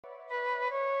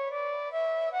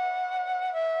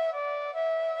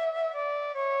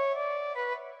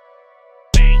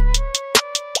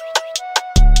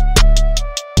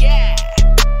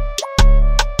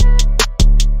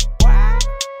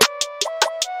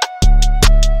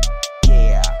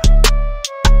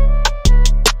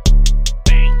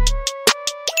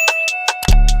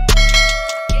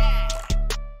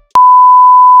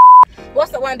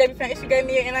my Debbie fan? It's your girl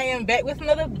Nia, and I am back with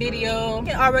another video. You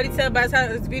can already tell by the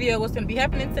title of this video what's gonna be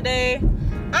happening today.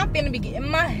 I'm finna be getting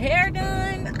my hair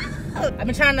done. I've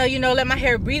been trying to, you know, let my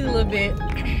hair breathe a little bit,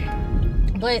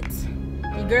 but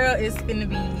your girl is finna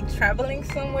be traveling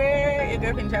somewhere. Your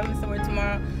girl finna be traveling somewhere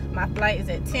tomorrow. My flight is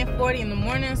at 10:40 in the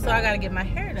morning, so I gotta get my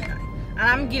hair done. And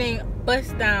I'm getting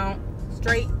Bussdown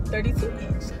straight 32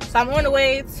 inch. So I'm on the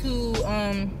way to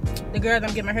the girl that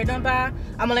I'm getting my hair done by.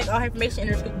 I'm gonna link all her information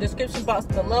in the description box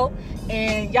below,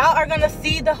 and y'all are gonna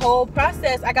see the whole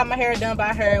process. I got my hair done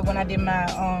by her when I did my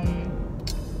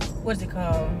what's it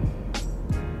called,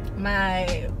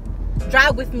 my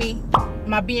drive with me,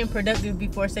 my being productive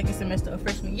before second semester of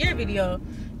freshman year video.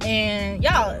 And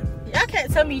y'all can't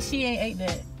tell me she ain't ate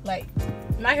that. Like,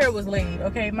 my hair was laid,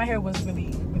 okay? My hair was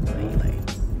really laid, like.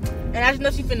 And I just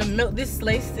know she finna milk this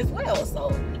lace as well.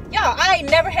 So y'all, I ain't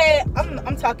never had,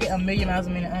 I'm talking a million miles a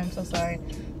minute, I'm so sorry,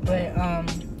 but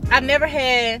I've never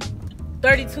had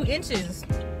 32 inches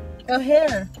of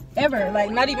hair ever,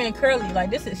 like not even curly. Like,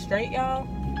 this is straight, y'all.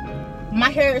 My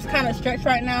hair is kind of stretched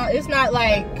right now. It's not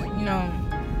like, you know,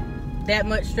 that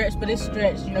much stretch, but it's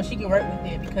stretched. You know, she can work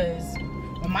with it, because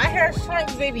when my hair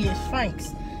shrinks, baby, it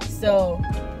shrinks. So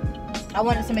I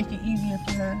wanted to make it easier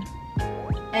for her.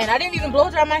 And I didn't even blow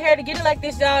dry my hair to get it like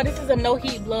this, y'all. This is a no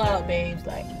heat blowout, babes.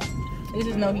 Like, this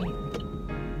is no heat.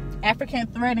 African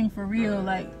threading for real,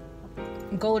 like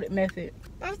golded method.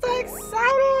 I'm so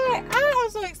excited. I'm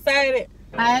so excited.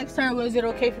 I asked her, was it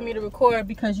okay for me to record?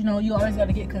 Because, you know, you always got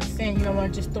to get consent. You don't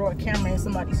want to just throw a camera in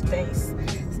somebody's face.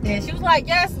 And she was like,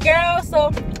 yes, girl.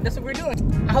 So that's what we're doing.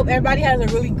 I hope everybody has a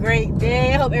really great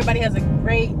day. I hope everybody has a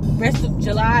great rest of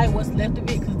July, what's left of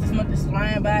it, because this month is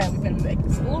flying by and we're going to be back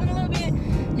to school in a little bit.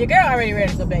 Your girl already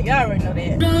ready to go back. Y'all already know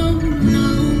that. You don't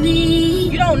know me.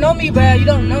 You don't know me, bro. You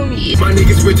don't know me. My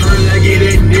niggas return like it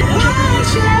ain't it.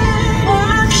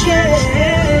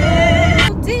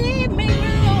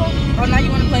 Oh, now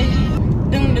you want to play?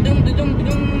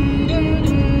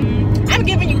 I'm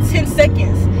giving you 10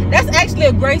 seconds. That's actually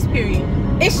a grace period.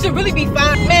 It should really be 5.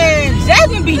 Man,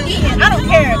 Jasmine be eating. I don't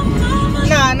care.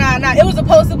 Nah. It was a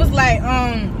post. It was like,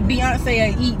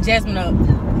 Beyonce eat Jasmine up.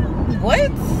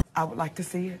 What? I would like to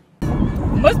see it.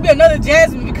 Must be another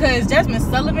Jasmine, because Jasmine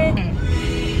Sullivan,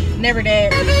 never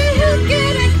that.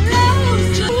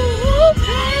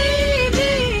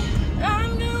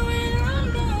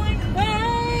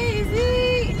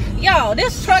 Yo,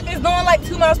 this truck is going like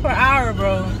 2 miles per hour,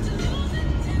 bro.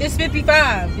 It's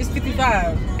 55. It's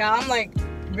 55. Y'all, I'm like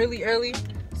really early,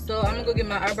 so I'm gonna go get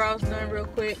my eyebrows done real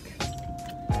quick.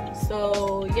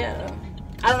 So yeah,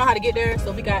 I don't know how to get there,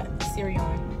 so we got Siri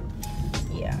on.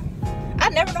 Yeah, I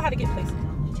never know how to get places.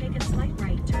 Take a slight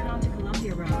right, turn onto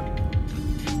Columbia Road.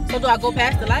 So do I go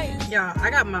past the light? Yeah, I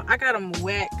got them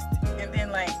waxed, and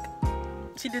then like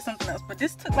she did something else, but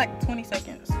this took like 20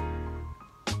 seconds.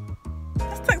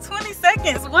 This took 20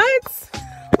 seconds. What?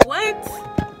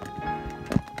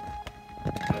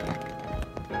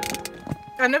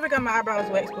 I never got my eyebrows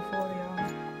waxed before,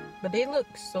 y'all, but they look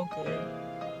so good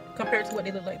compared to what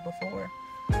they looked like before.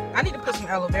 I need to put some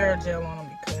aloe vera gel on them,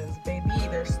 because baby,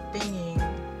 they're stinging.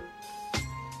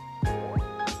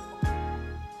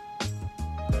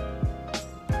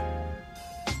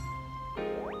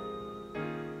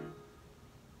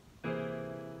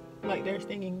 Like, they're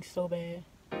stinging so bad.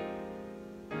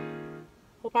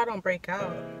 Hope I don't break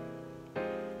out.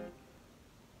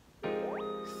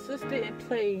 Sis didn't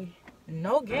play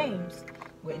no games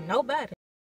with nobody.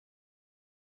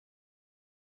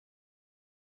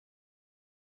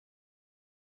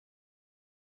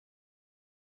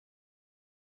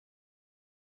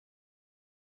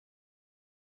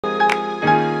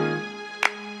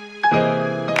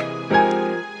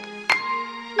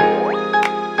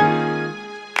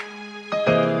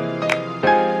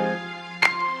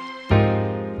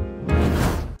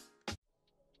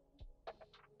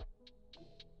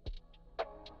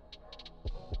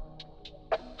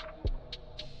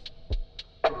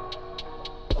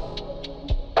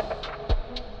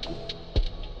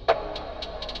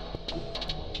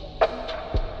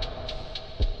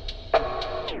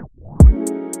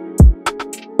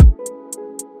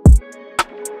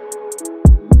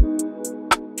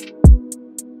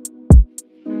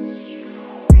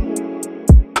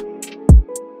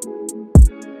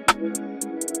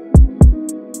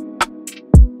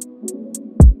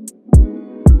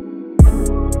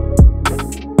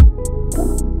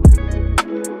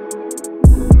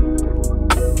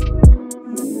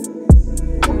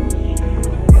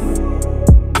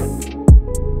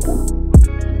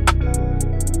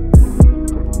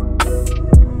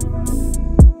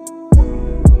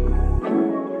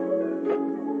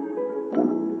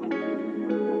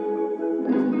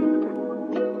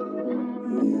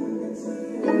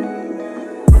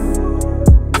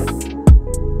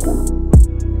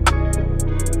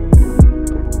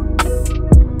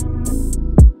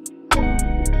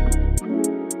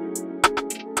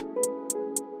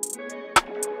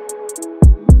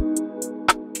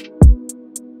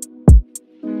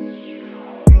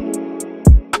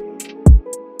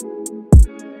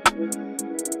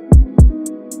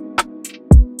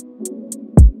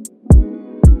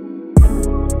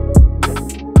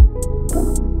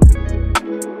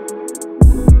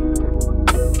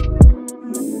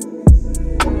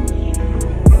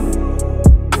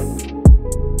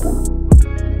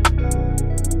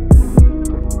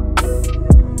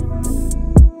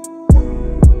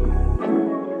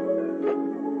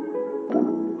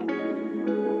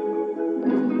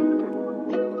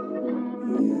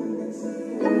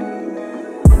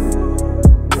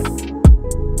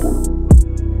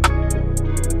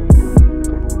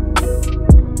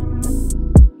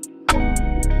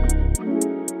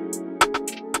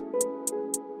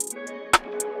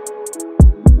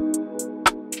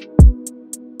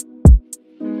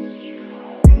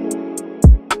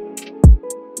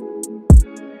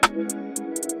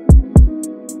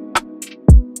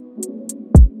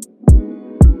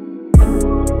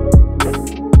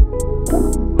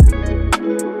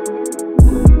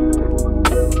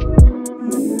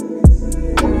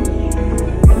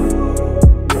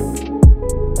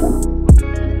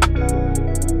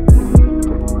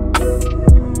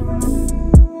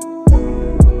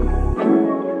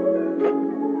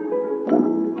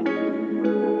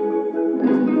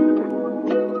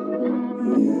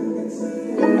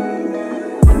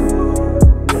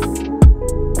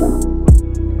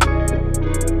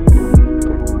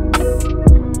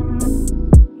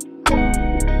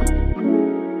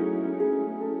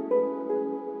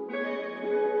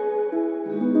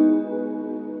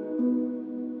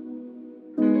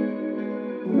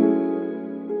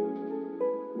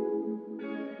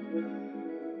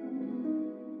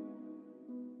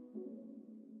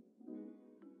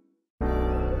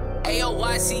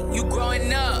 see you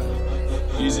growing up.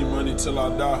 Easy money till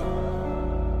I die.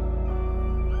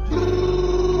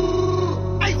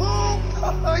 Hey, home!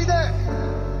 Are you there?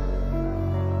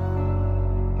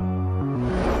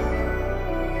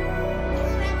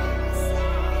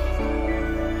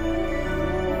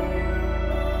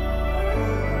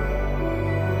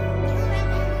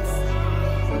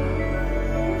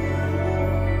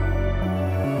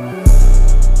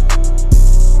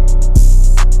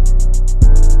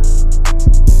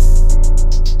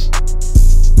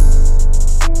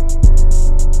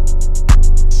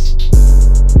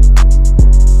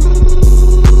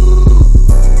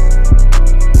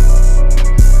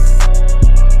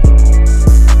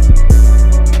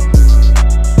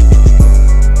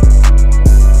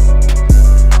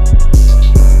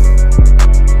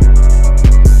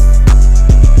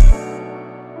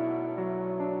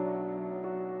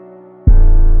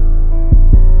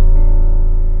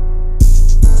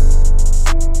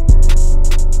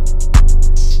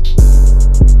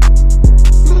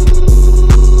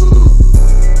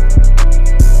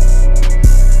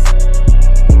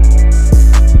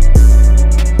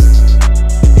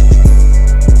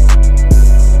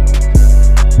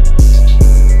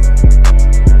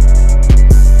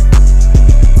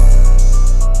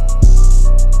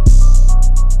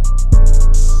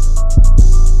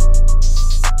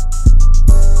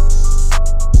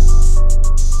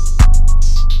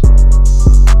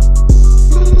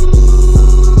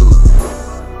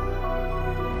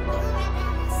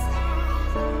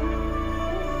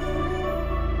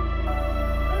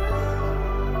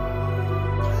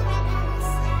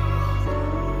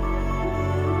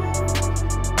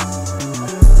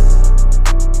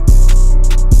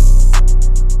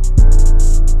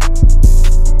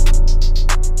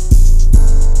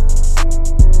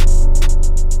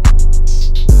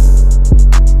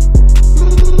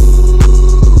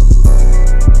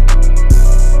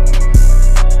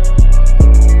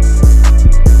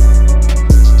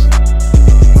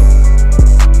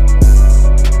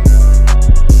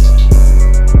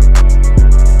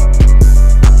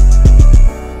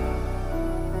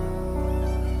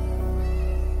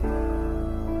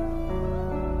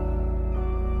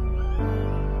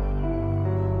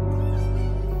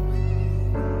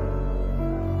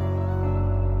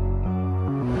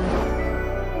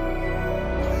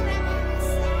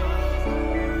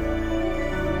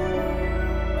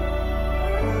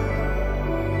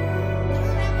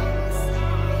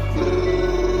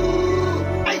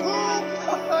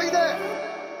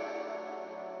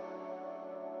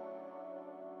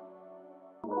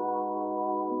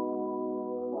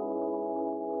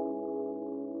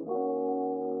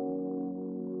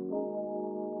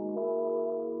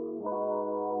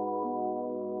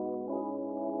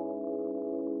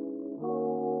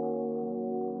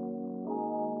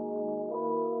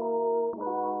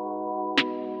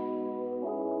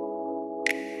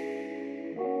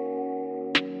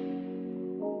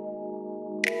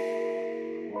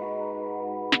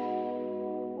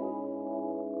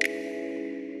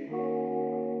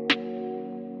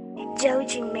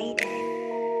 Joji made it.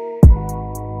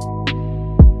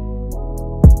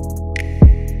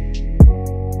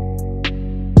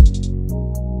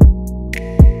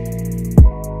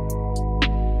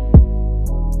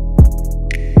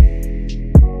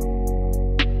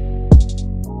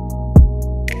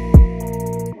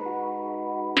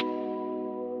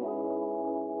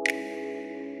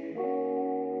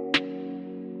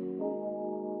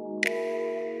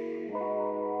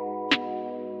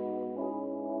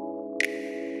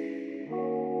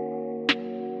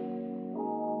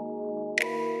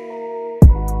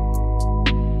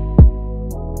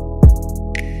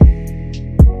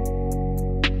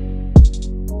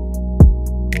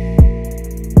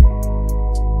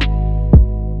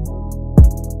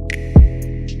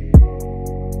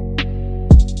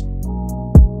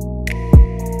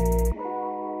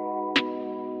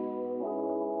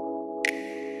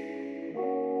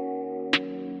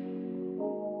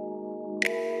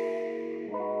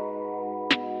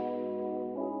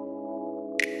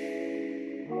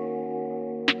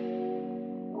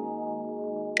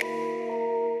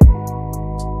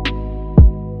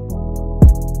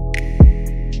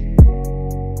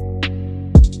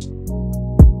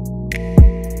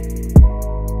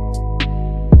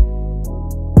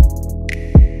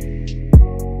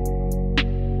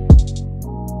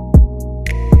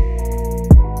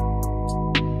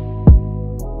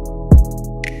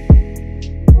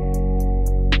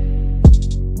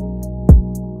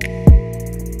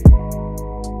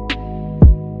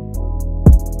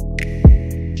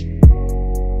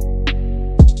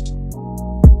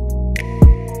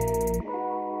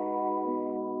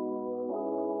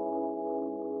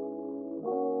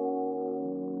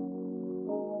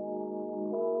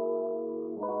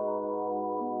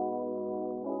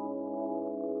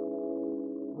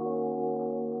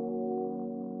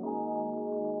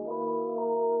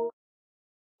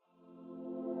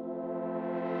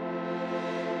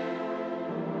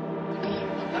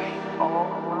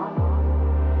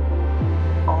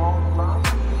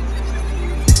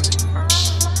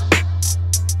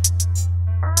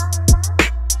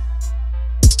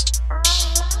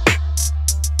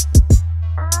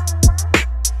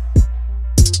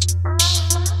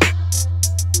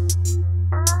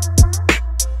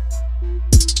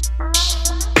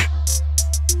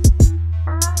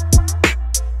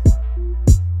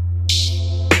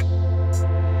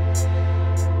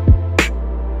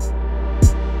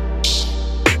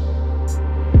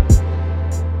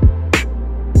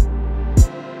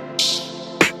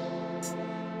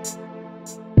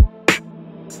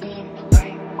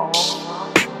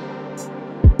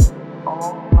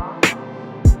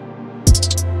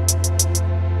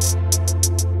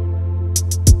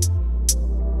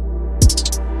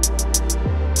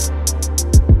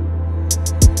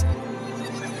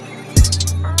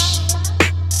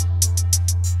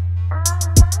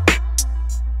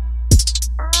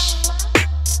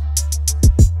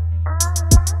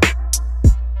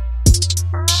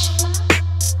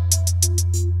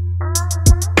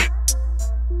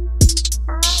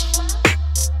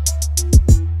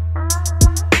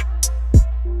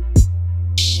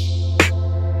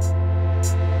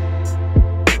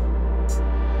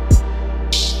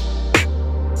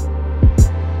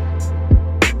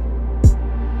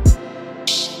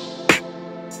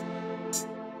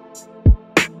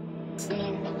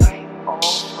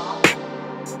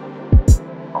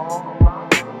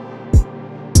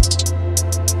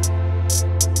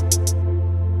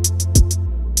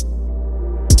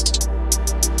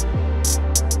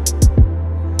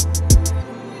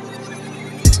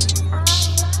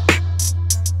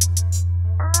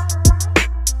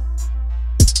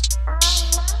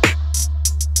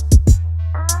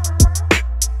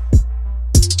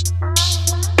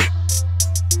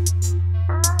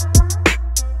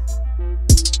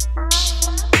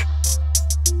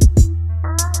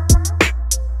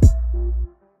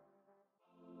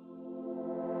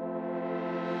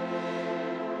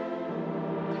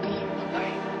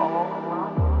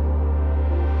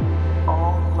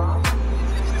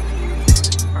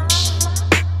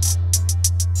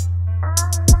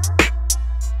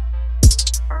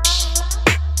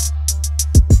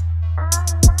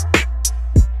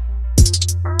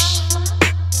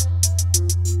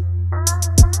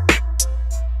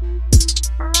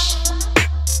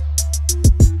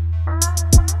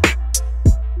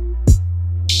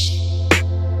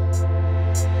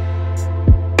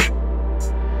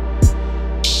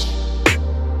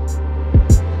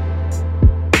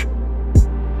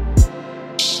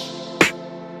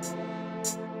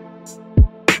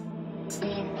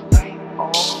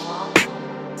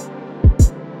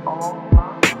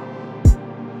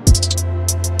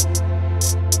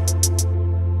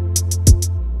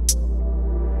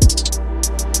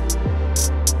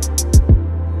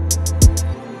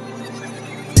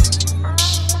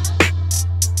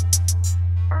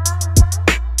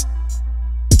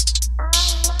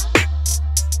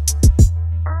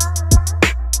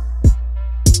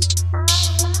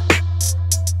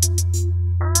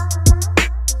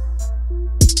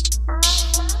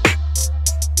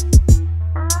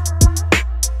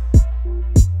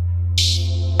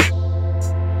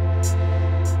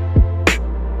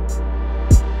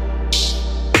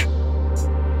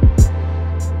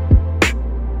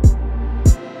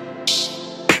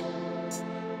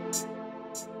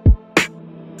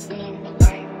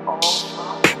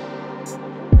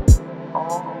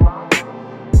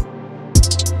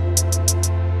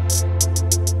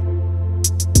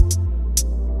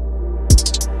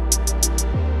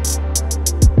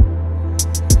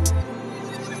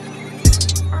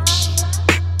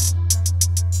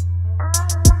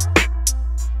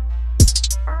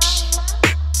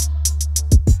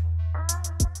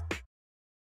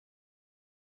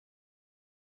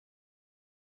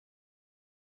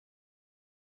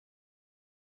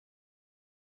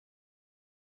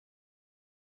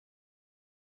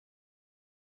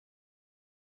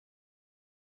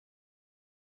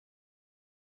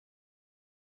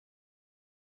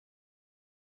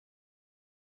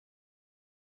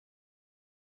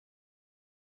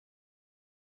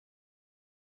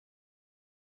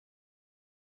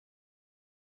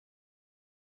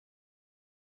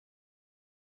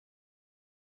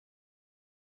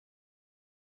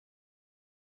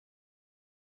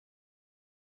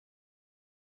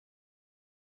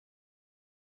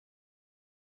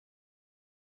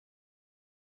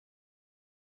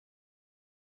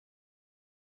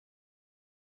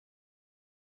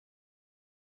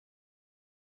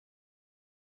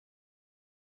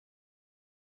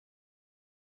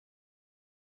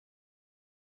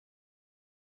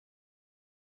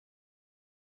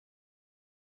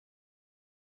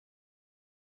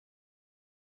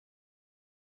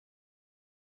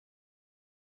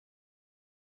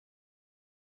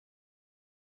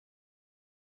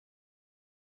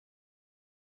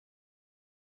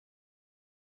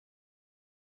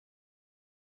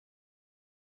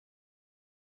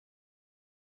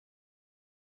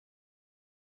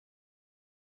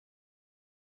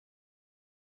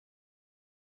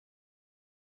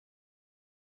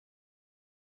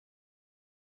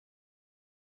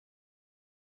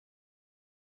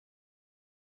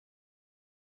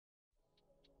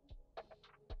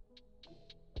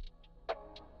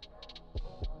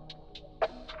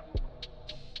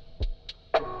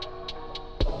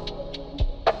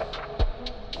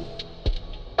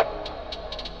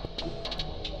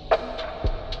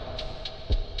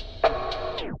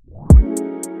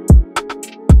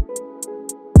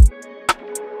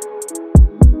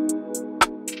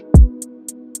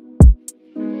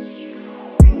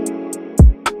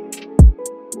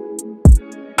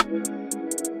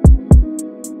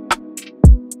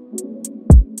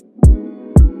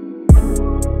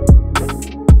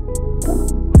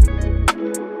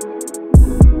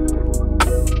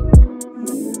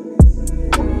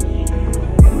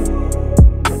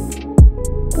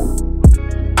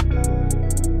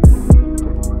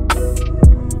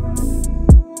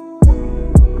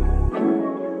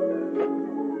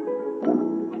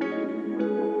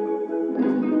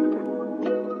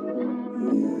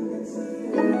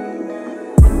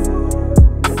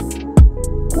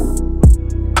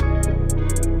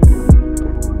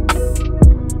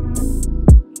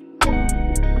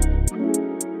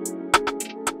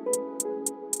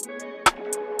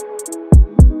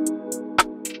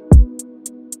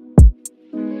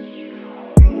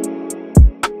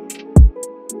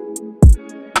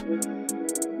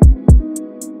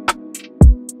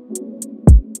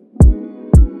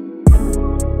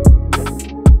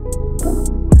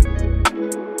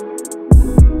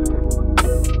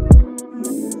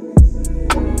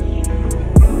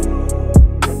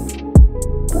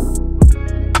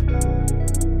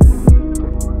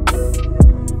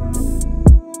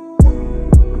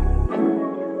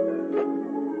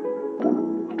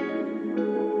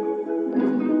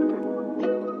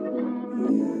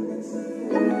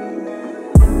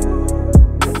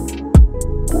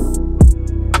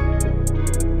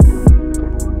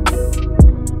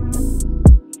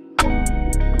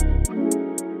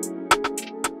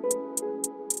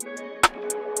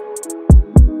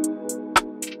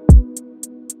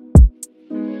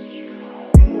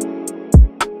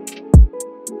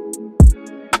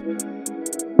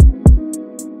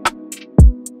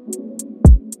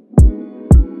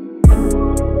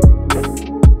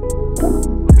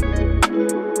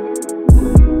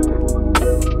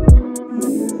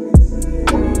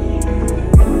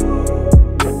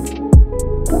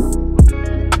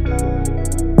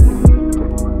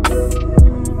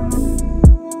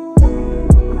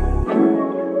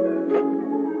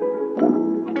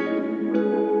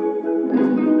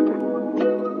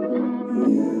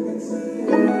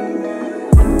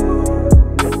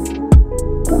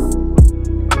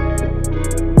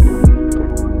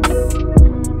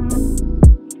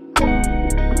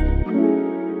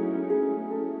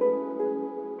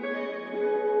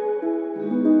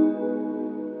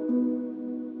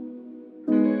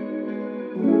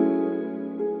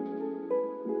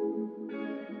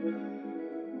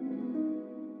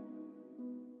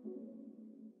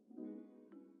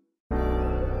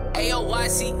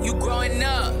 see you growing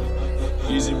up.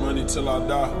 Easy money till I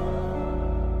die.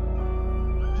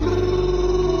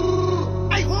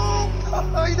 Ay, home!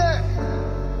 Ay, there!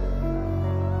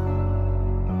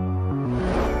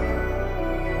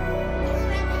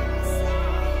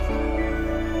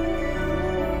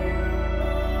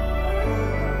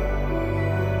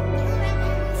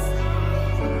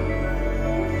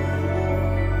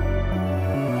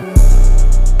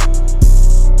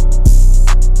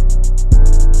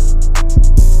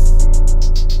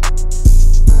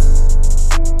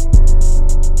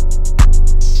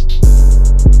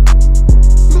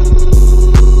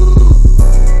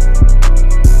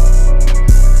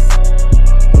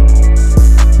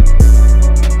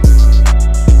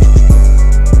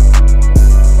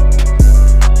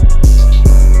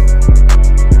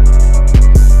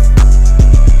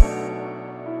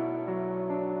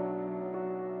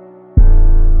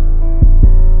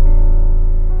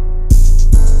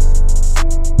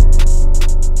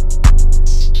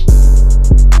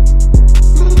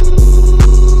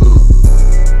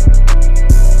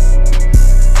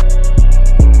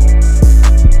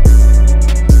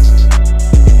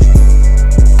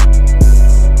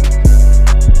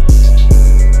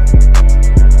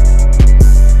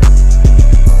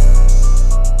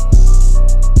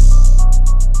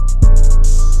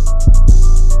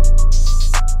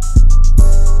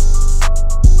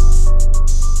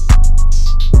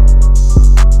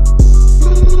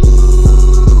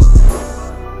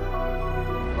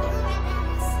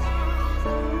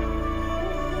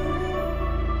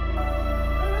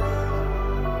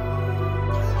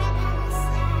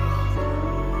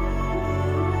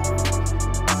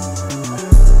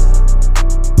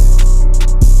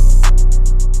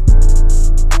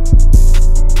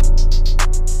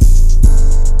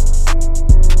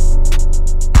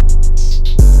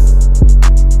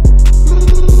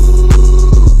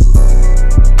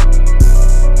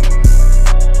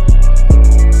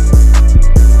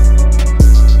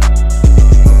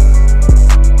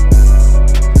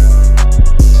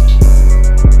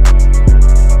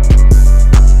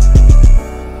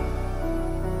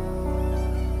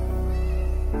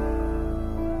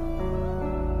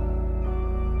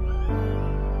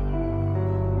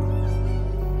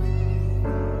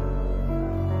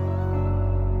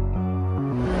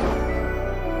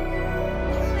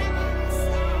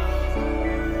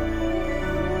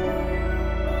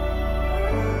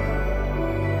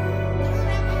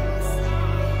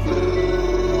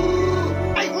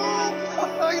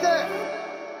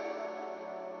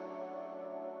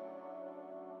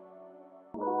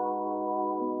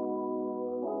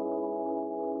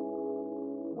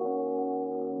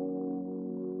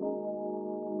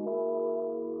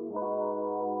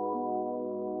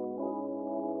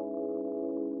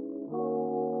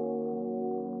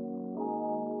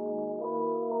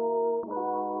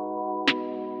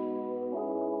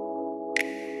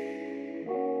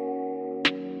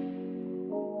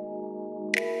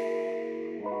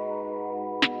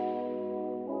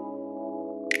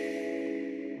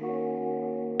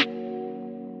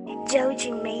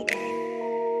 Joji made it.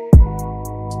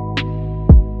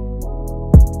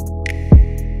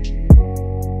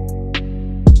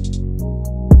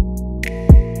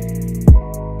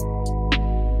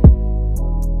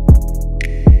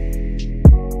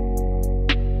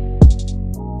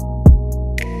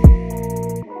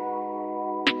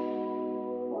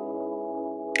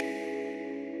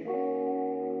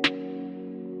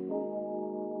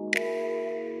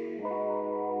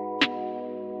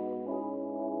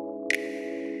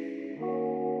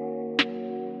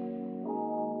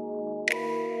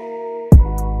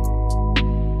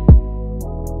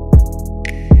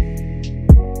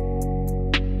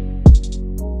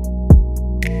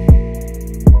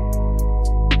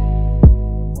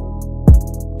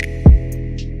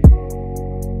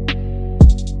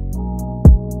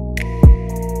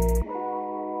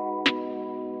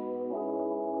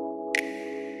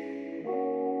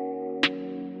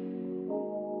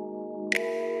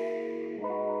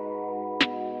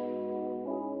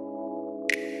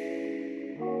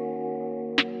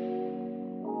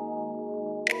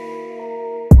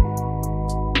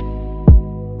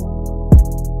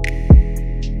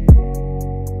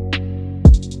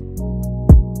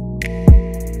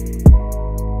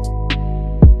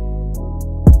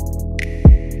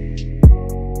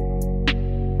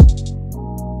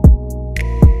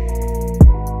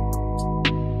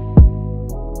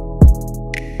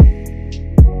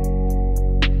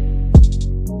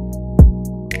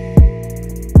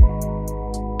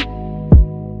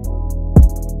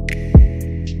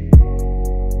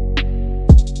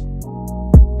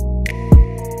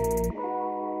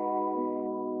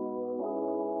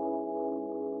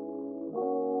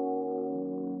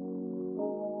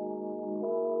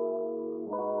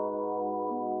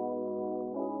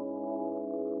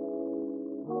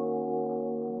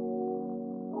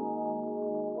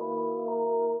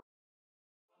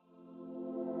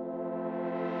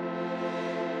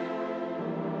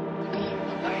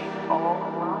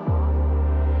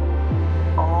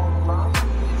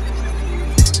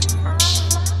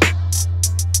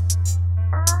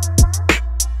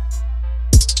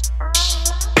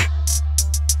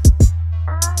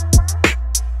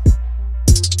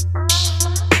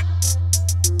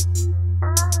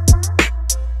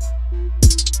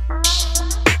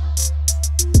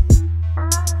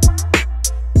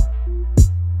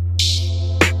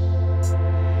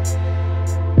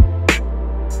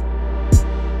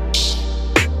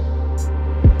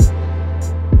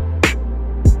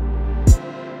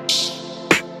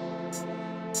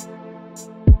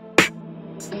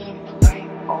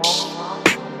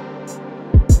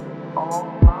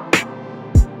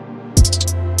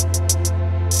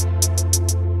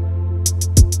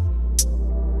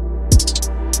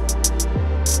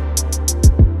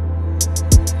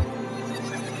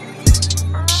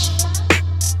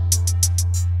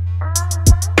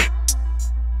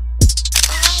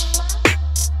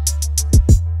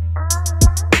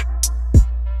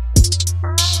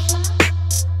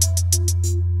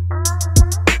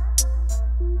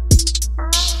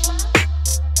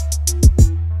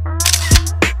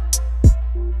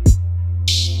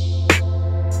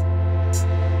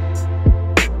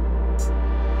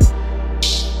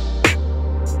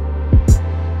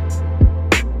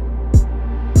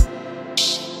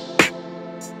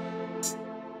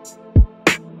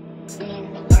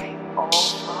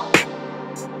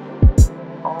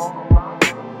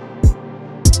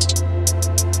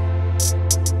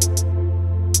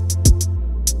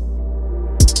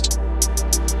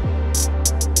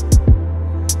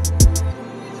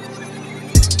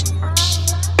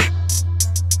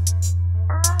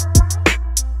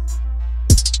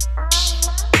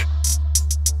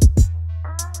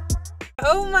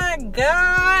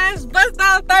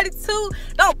 32.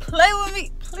 Don't play with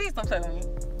me. Please don't play with me.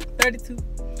 32.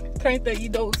 Turning 30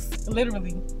 dose.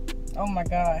 Literally. Oh my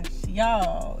gosh.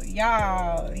 Y'all.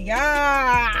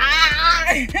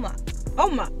 Oh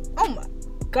my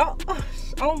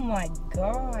gosh. Oh my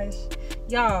gosh.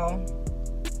 Y'all.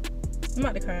 I'm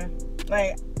about to cry.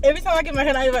 Like, every time I get my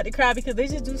hair done, I'm about to cry because they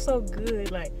just do so good.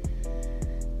 Like,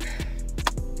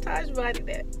 Taj body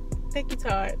that. Thank you,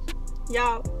 Taj.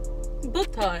 Y'all,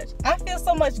 book Taj. I feel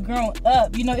so much grown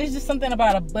up. You know, it's just something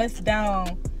about a bust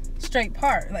down straight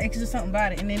part. Like, it's just something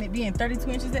about it. And then it being 32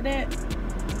 inches at that.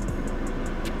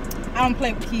 I don't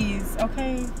play with kids,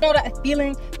 okay? You know that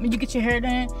feeling when you get your hair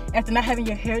done after not having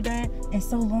your hair done in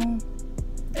so long?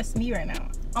 That's me right now.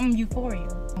 I'm euphoria.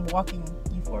 I'm walking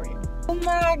euphoria. Oh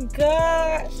my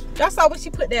gosh. Y'all saw when she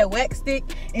put that wax stick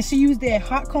and she used that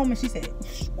hot comb and she said,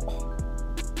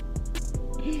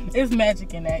 it's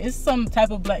magic in that. It's some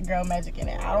type of black girl magic in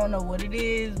it. I don't know what it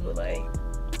is, but like,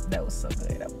 that was so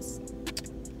good. That was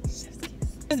chef's kiss.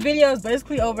 This video is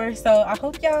basically over, so I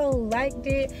hope y'all liked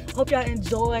it. Hope y'all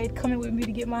enjoyed coming with me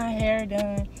to get my hair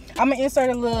done. I'm gonna insert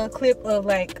a little clip of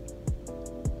like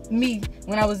me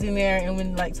when I was in there and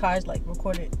when like Taj like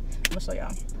recorded. I'm gonna show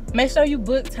y'all. Make sure you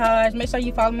book Taj. Make sure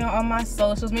you follow me on all my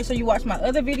socials. Make sure you watch my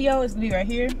other video. It's gonna be right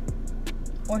here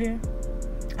or here.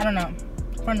 I don't know.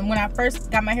 From when I first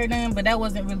got my hair done, but that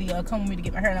wasn't really come with me to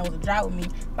get my hair done. That was a dry with me,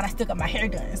 but I still got my hair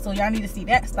done. So y'all need to see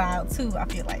that style too. I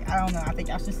feel like, I don't know, I think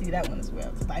y'all should see that one as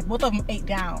well. Like, both of them ate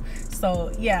down.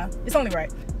 So yeah, it's only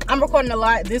right. I'm recording a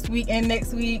lot this week and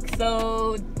next week,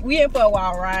 so we in for a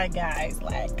wild ride, guys.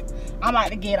 Like, I'm about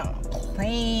to get on a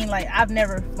plane. Like, I've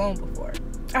never flown before.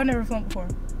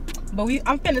 But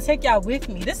I'm finna take y'all with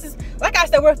me. This is, like I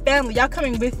said, we're family. Y'all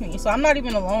coming with me, so I'm not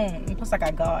even alone. And plus I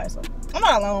got God, so I'm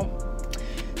not alone.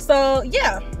 So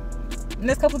yeah,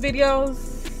 next couple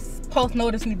videos, post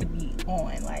notice need to be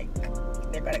on. Like,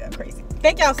 they're gonna go crazy.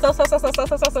 Thank y'all so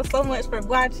much for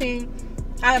watching.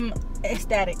 I'm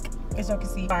ecstatic, as y'all can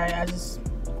see. Sorry, I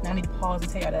need to pause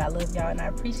and tell y'all that I love y'all and I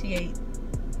appreciate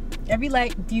every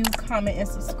like, view, comment, and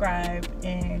subscribe.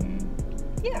 And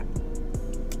yeah,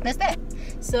 that's that.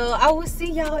 So I will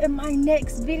see y'all in my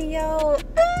next video.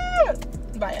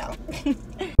 Bye y'all.